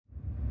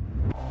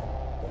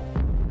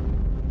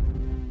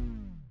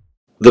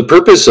The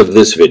purpose of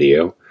this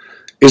video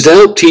is to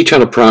help teach how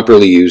to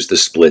properly use the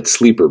split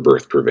sleeper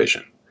berth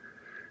provision.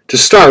 To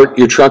start,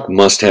 your truck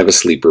must have a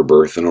sleeper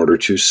berth in order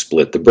to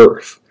split the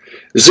berth.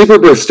 The sleeper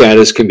berth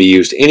status can be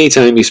used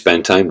anytime you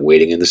spend time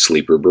waiting in the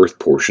sleeper berth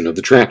portion of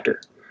the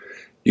tractor.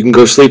 You can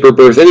go sleeper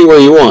berth anywhere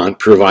you want,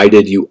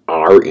 provided you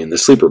are in the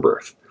sleeper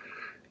berth.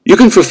 You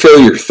can fulfill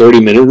your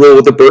 30-minute rule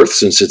with the berth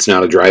since it's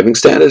not a driving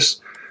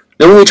status.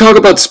 Now, when we talk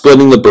about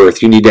splitting the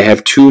berth, you need to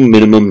have two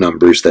minimum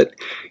numbers that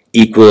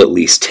equal at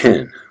least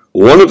 10.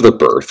 One of the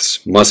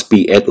berths must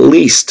be at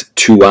least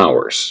 2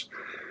 hours.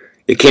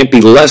 It can't be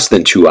less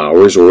than 2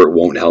 hours or it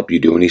won't help you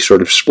do any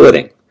sort of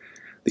splitting.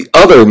 The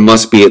other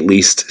must be at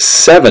least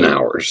 7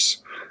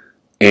 hours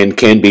and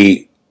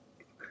the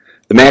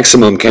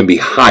maximum can be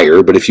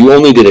higher, but if you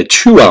only did a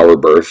 2-hour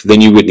berth, then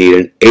you would need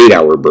an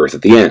 8-hour berth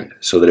at the end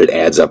so that it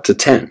adds up to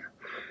 10.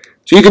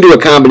 So you can do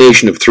a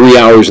combination of 3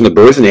 hours in the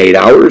berth and 8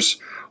 hours,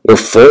 or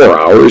 4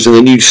 hours, and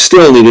then you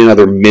still need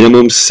another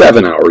minimum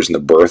 7 hours in the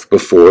berth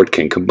before it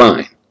can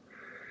combine.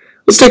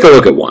 Let's take a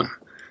look at one.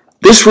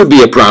 This would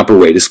be a proper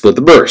way to split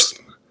the berth.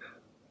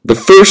 The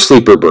first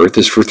sleeper berth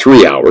is for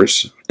 3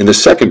 hours, and the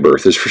second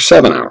berth is for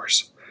 7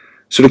 hours.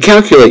 So to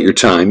calculate your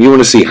time, you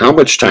want to see how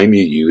much time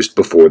you used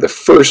before the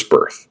first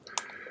berth,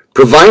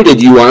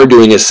 provided you are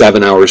doing a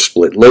 7-hour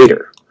split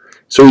later.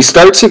 So he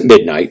starts at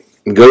midnight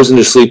and goes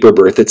into sleeper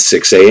berth at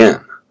 6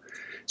 a.m.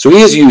 So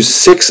he has used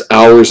 6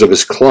 hours of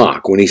his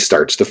clock when he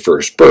starts the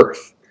first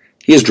berth.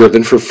 He has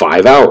driven for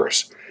 5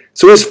 hours.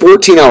 So his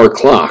 14-hour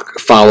clock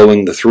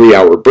following the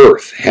 3-hour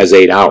berth has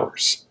 8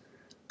 hours.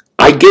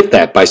 I get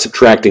that by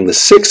subtracting the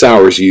 6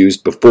 hours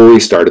used before he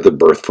started the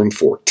berth from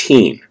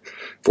 14.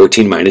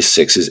 14 minus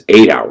 6 is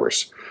 8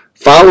 hours.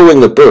 Following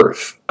the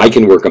berth, I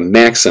can work a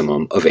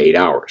maximum of 8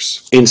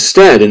 hours.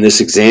 Instead, in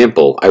this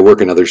example, I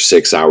work another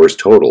 6 hours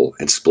total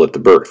and split the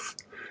berth.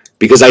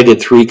 Because I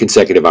did 3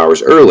 consecutive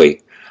hours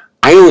early,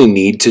 I only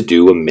need to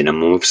do a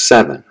minimum of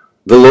 7.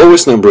 The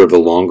lowest number of the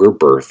longer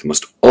berth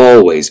must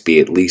always be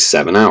at least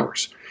 7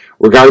 hours,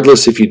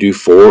 regardless if you do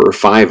 4 or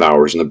 5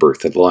 hours in the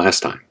berth at the last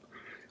time.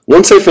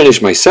 Once I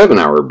finish my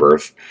 7-hour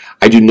berth,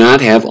 I do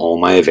not have all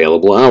my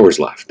available hours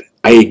left.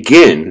 I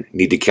again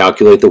need to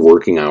calculate the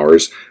working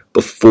hours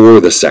before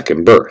the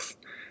second berth.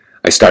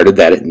 I started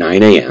that at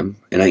 9 a.m.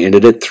 and I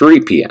ended at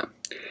 3 p.m.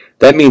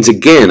 That means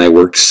again I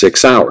worked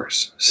 6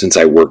 hours. Since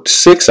I worked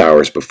 6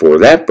 hours before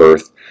that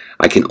berth,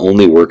 I can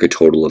only work a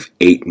total of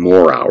 8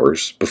 more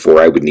hours before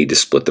I would need to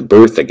split the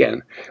berth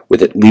again,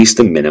 with at least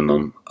a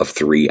minimum of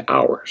 3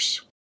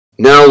 hours.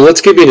 Now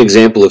let's give you an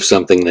example of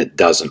something that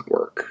doesn't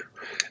work.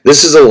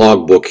 This is a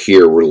logbook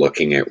here we're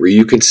looking at where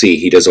you can see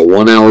he does a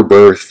 1-hour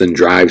berth, then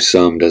drives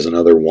some, does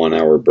another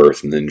 1-hour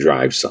berth, and then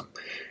drives some.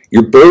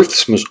 Your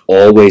berths must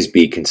always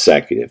be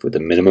consecutive, with the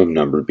minimum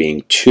number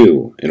being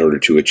 2 in order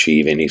to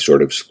achieve any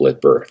sort of split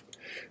berth.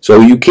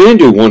 So you can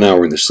do 1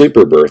 hour in the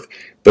sleeper berth,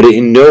 but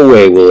in no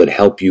way will it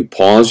help you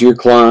pause your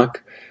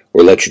clock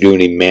or let you do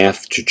any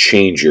math to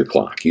change your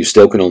clock. You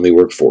still can only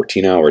work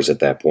 14 hours at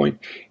that point,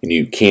 and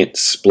you can't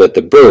split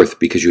the berth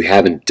because you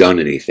haven't done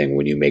anything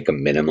when you make a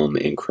minimum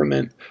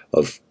increment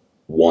of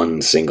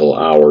 1 single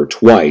hour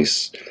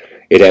twice.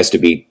 It has to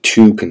be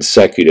 2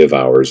 consecutive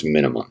hours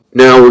minimum.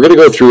 Now we're going to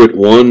go through it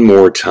one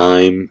more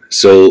time.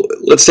 So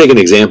let's take an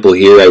example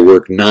here. I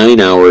work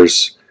 9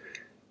 hours,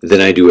 then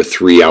I do a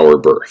 3-hour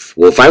berth.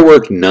 Well, if I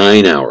work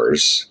 9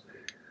 hours,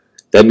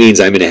 that means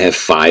I'm going to have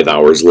 5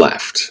 hours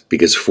left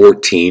because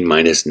 14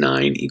 minus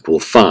 9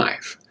 equals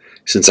 5.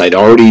 Since I'd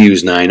already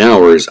used 9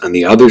 hours, on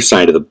the other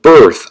side of the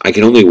berth, I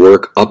can only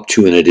work up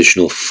to an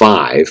additional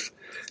 5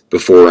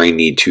 before I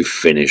need to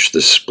finish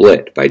the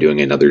split by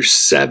doing another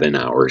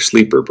 7-hour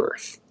sleeper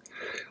berth.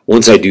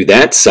 Once I do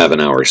that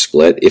 7-hour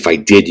split, if I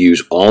did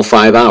use all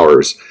 5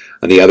 hours,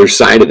 on the other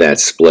side of that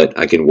split,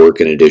 I can work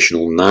an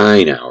additional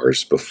 9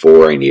 hours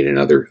before I need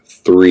another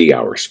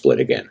 3-hour split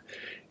again.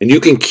 And you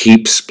can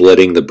keep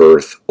splitting the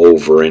berth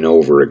over and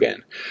over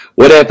again.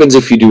 What happens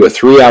if you do a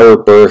 3-hour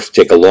berth,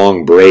 take a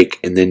long break,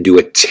 and then do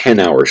a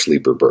 10-hour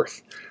sleeper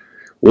berth?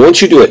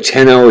 Once you do a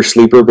 10-hour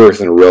sleeper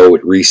berth in a row,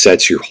 it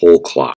resets your whole clock.